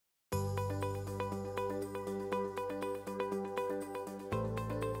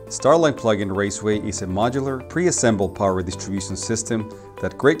Starline plug-in Raceway is a modular, pre-assembled power distribution system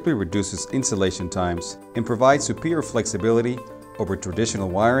that greatly reduces installation times and provides superior flexibility over traditional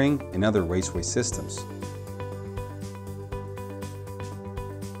wiring and other Raceway systems.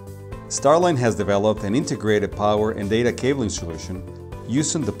 Starline has developed an integrated power and data cabling solution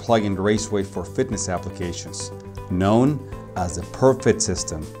using the plug-in Raceway for fitness applications, known as the PerFit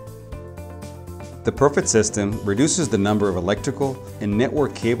system. The PerFit system reduces the number of electrical and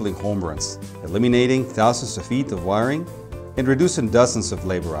network cabling home runs, eliminating thousands of feet of wiring and reducing dozens of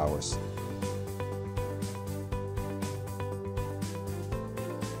labor hours.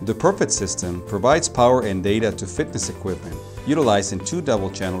 The PerFit system provides power and data to fitness equipment utilizing two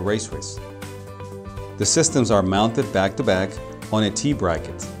double-channel raceways. The systems are mounted back-to-back on a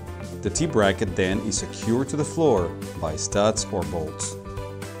T-bracket. The T-bracket then is secured to the floor by studs or bolts.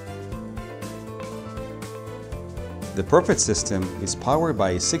 The PerFit system is powered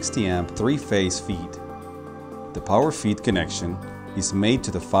by a 60-amp 3-phase feed. The power feed connection is made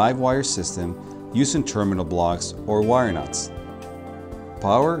to the 5-wire system using terminal blocks or wire nuts.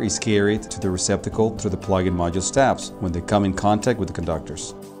 Power is carried to the receptacle through the plug-in module stabs when they come in contact with the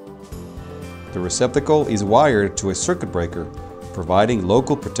conductors. The receptacle is wired to a circuit breaker, providing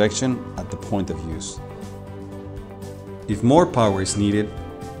local protection at the point of use. If more power is needed,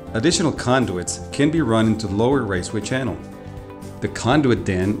 additional conduits can be run into the lower raceway channel. The conduit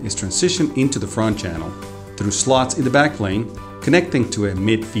then is transitioned into the front channel through slots in the backplane connecting to a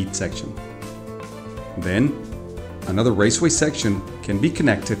mid-feed section. Then, another raceway section can be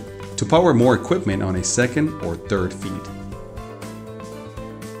connected to power more equipment on a second or third feed.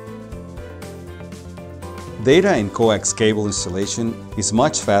 Data and coax cable installation is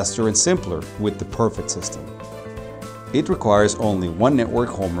much faster and simpler with the PerFit system. It requires only one network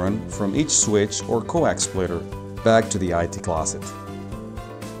home run from each switch or coax splitter back to the IT closet.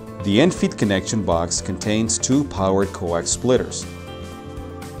 The end feed connection box contains two powered coax splitters.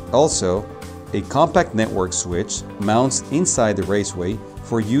 Also, a compact network switch mounts inside the raceway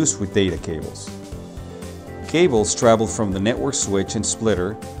for use with data cables. Cables travel from the network switch and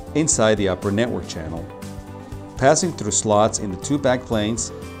splitter inside the upper network channel, passing through slots in the two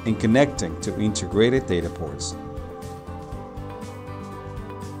backplanes and connecting to integrated data ports.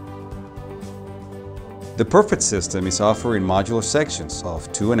 The PerFit system is offered in modular sections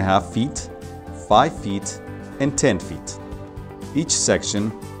of 2.5 feet, 5 feet, and 10 feet. Each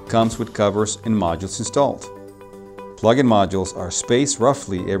section comes with covers and modules installed. Plug-in modules are spaced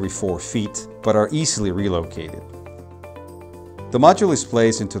roughly every 4 feet, but are easily relocated. The module is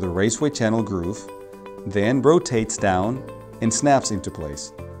placed into the raceway channel groove, then rotates down and snaps into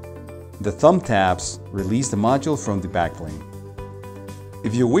place. The thumb tabs release the module from the backplane.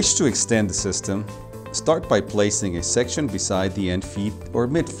 If you wish to extend the system, start by placing a section beside the end feed or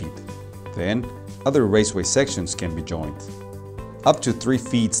mid feed. Then, other raceway sections can be joined. Up to 3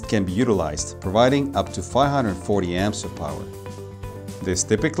 feeds can be utilized, providing up to 540 amps of power. This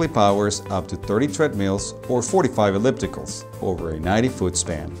typically powers up to 30 treadmills or 45 ellipticals over a 90-foot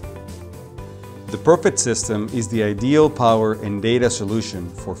span. The PerFit system is the ideal power and data solution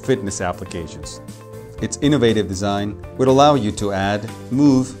for fitness applications. Its innovative design would allow you to add,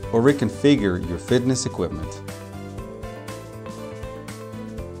 move, or reconfigure your fitness equipment.